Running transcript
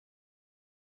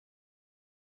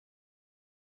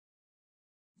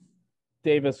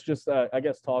Davis, just I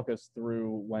guess talk us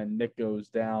through when Nick goes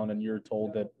down and you're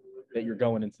told that you're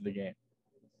going into the game.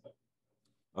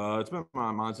 It's been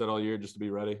my mindset all year just to be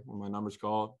ready when my number's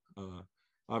called.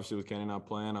 Obviously, with Kenny not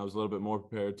playing, I was a little bit more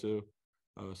prepared too.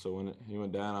 So when he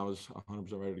went down, I was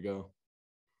 100% ready to go.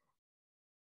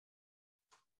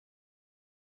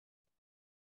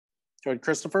 Go ahead,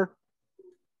 Christopher.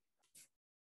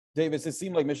 Davis, it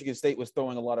seemed like Michigan State was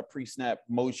throwing a lot of pre-snap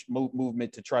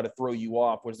movement to try to throw you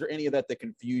off. Was there any of that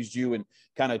confused you and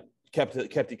kind of kept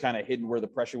it kind of hidden where the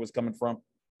pressure was coming from?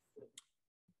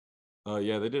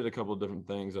 Yeah, they did a couple of different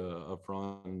things up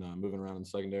front and moving around in the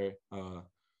secondary.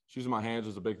 Choosing my hands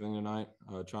was a big thing tonight,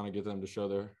 trying to get them to show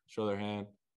their hand.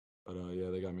 But, yeah,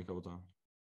 they got me a couple times.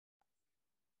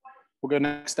 We'll go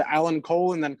next to Alan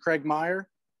Cole and then Craig Meyer.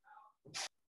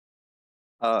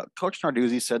 Coach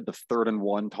Narduzzi said the 3rd and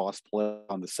 1 toss play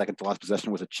on the second to last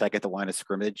possession was a check at the line of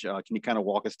scrimmage. Can you kind of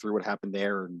walk us through what happened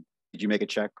there? And did you make a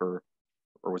check or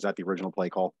was that the original play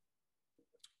call?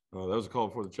 That was a call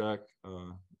before the check.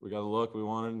 We got the look we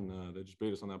wanted, and they just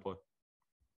beat us on that play.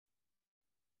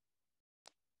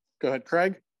 Go ahead,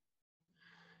 Craig.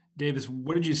 Davis,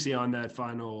 what did you see on that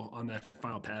final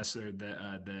pass there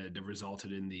that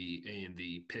resulted in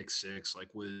the pick six? Like,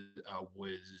 was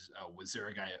there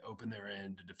a guy open there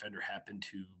and the defender happened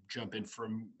to jump in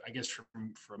from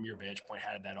your vantage point?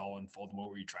 How did that all unfold? What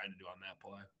were you trying to do on that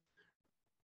play?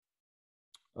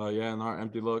 Yeah, in our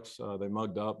empty looks, they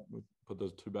mugged up. We put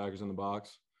those 2 backers in the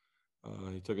box.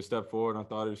 He took a step forward, and I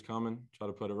thought he was coming. Tried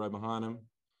to put it right behind him.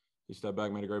 He stepped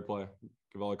back, made a great play.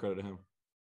 Give all the credit to him.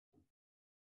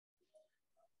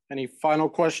 Any final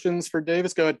questions for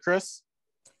Davis? Go ahead, Chris.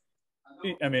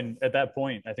 I mean, at that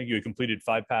point, I think you had completed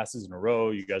 5 passes in a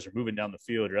row. You guys are moving down the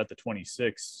field. You're at the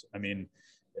 26. I mean,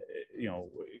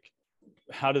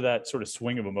 how did that sort of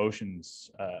swing of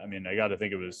emotions? I got to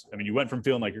think you went from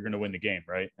feeling like you're going to win the game,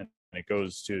 right? And it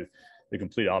goes to the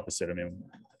complete opposite. I mean,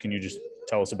 can you just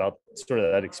tell us about sort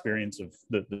of that experience of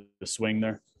the swing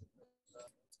there?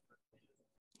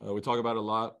 We talk about it a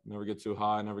lot. Never get too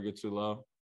high, never get too low.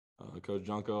 Coach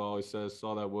Junko always says,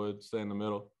 saw that wood, stay in the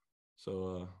middle.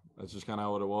 So that's just kind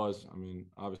of what it was. I mean,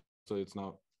 obviously it's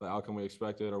not the outcome we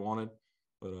expected or wanted,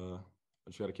 but I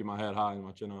just got to keep my head high and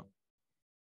my chin up.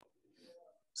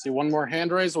 See one more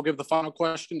hand raise. We'll give the final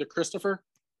question to Christopher.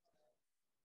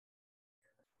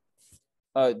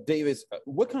 Davis,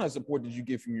 what kind of support did you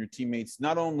get from your teammates,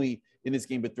 not only in this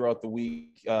game, but throughout the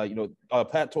week?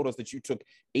 Pat told us that you took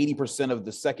 80% of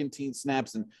the second team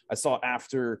snaps. And I saw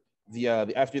after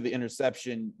the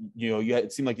interception,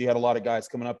 it seemed like you had a lot of guys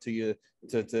coming up to you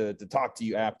to talk to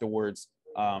you afterwards.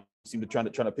 Seemed to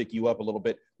try to pick you up a little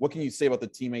bit. What can you say about the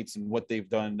teammates and what they've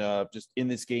done just in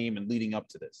this game and leading up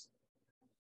to this?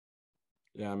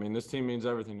 Yeah, I mean, this team means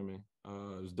everything to me.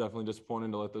 It was definitely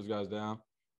disappointing to let those guys down.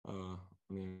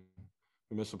 We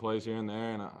missed some plays here and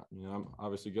there, and I'm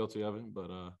obviously guilty of it. But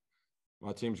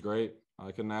my team's great.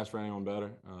 I couldn't ask for anyone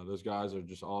better. Those guys are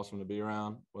just awesome to be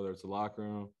around, whether it's the locker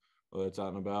room, whether it's out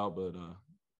and about. But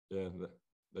yeah,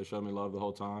 they showed me love the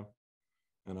whole time,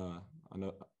 and I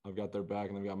know I've got their back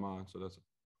and they've got mine. So